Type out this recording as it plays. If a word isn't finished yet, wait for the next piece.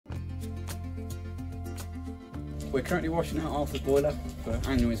We're currently washing out half the boiler for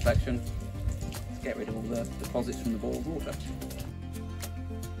annual inspection to get rid of all the deposits from the boiled water.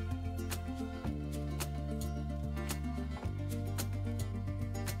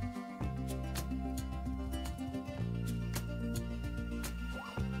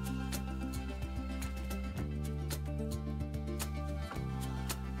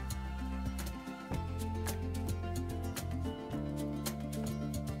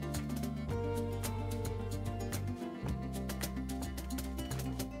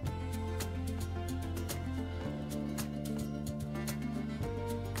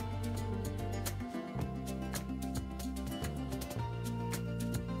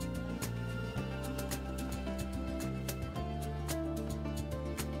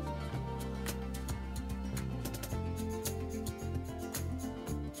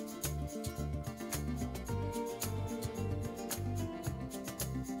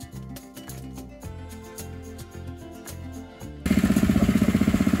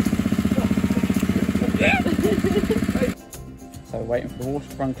 So waiting for the water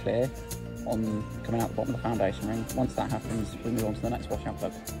to run clear on coming out the bottom of the foundation ring. Once that happens, we move on to the next washout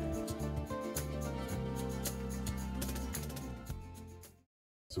plug.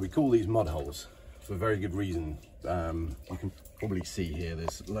 So we call these mud holes for a very good reason. You can probably see here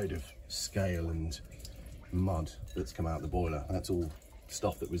there's a load of scale and mud that's come out of the boiler. That's all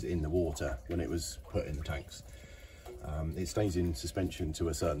stuff that was in the water when it was put in the tanks. It stays in suspension to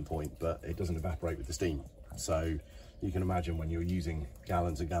a certain point, but it doesn't evaporate with the steam. So you can imagine when you're using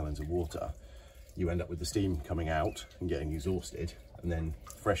gallons and gallons of water, you end up with the steam coming out and getting exhausted, and then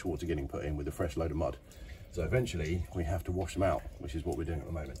fresh water getting put in with a fresh load of mud. So eventually we have to wash them out, which is what we're doing at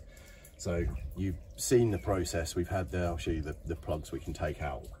the moment. So you've seen the process. We've had I'll show you the plugs we can take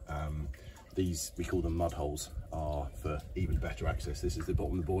out. These, we call them mud holes, are for even better access. This is the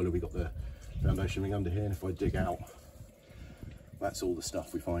bottom of the boiler. We've got the foundation ring under here, and if I dig out, that's all the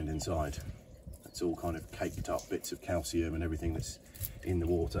stuff we find inside. It's all kind of caked up bits of calcium and everything that's in the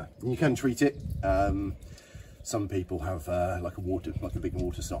water. And you can treat it. Some people have like a big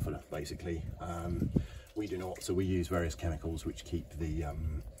water softener, basically. We do not, so we use various chemicals which keep the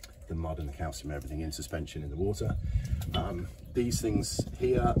mud and the calcium and everything in suspension in the water. These things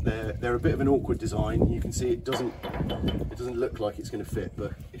here, they're a bit of an awkward design. You can see it doesn't look like it's going to fit,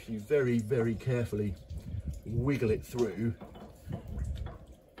 but if you very, very carefully wiggle it through,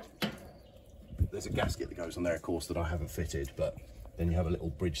 there's a gasket that goes on there, of course, that I haven't fitted, but then you have a little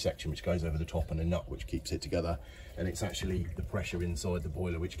bridge section which goes over the top and a nut which keeps it together, and it's actually the pressure inside the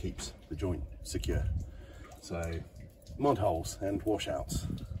boiler which keeps the joint secure. So mud holes and washouts,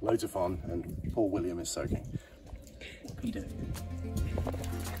 loads of fun, and poor William is soaking. What can you do?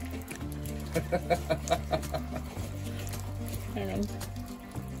 Hang on.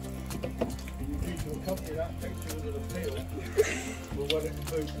 You should accompany that picture with an appeal for when it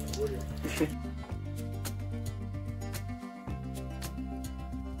moves, will you?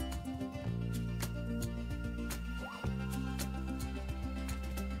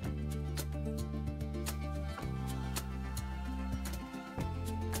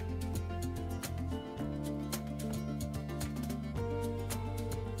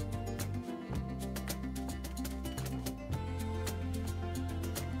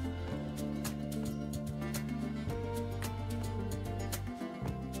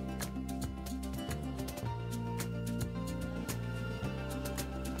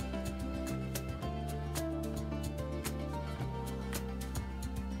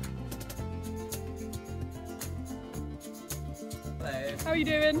 Hello. How are you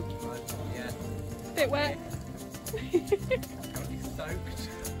doing? Yeah. Bit wet. Currently soaked.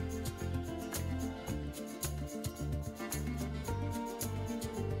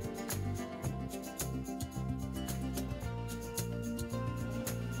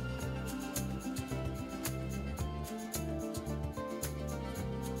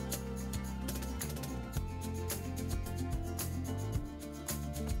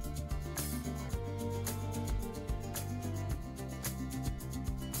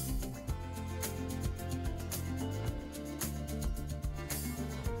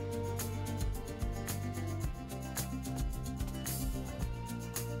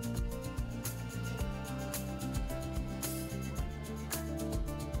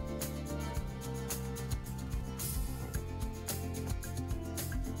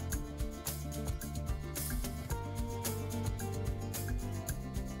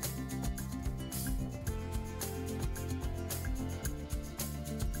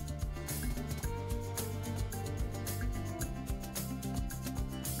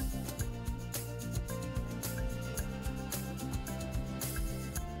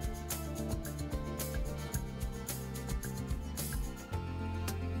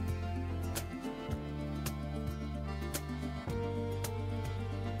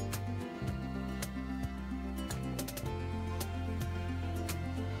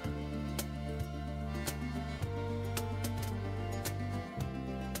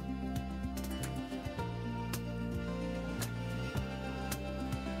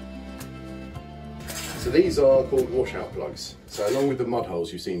 So these are called washout plugs. So along with the mud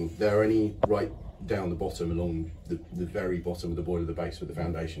holes you've seen, they're only right down the bottom along the very bottom of the boiler, the base where the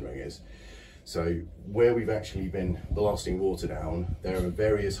foundation ring is. So where we've actually been blasting water down, there are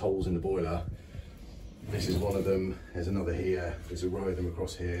various holes in the boiler. This is one of them, there's another here, there's a row of them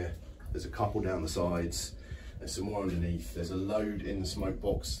across here, there's a couple down the sides, there's some more underneath, there's a load in the smoke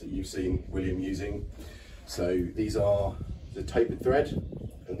box that you've seen William using. So these are the tapered thread,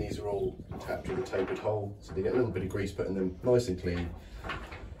 and these are all tapped with a tapered hole, so they get a little bit of grease put in them, nice and clean,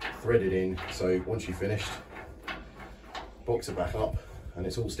 threaded in. So once you've finished, box it back up, and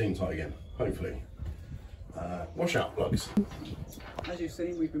it's all steam tight again, hopefully. Washout plugs. As you've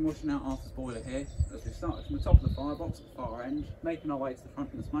seen, we've been washing out Arthur's boiler here, as we've started from the top of the firebox at the far end, making our way to the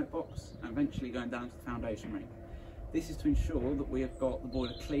front of the smoke box, and eventually going down to the foundation ring. This is to ensure that we have got the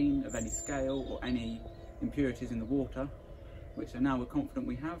boiler clean of any scale or any impurities in the water, which now we're confident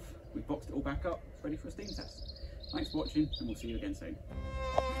we have. We've boxed it all back up, it's ready for a steam test. Thanks for watching, and we'll see you again soon.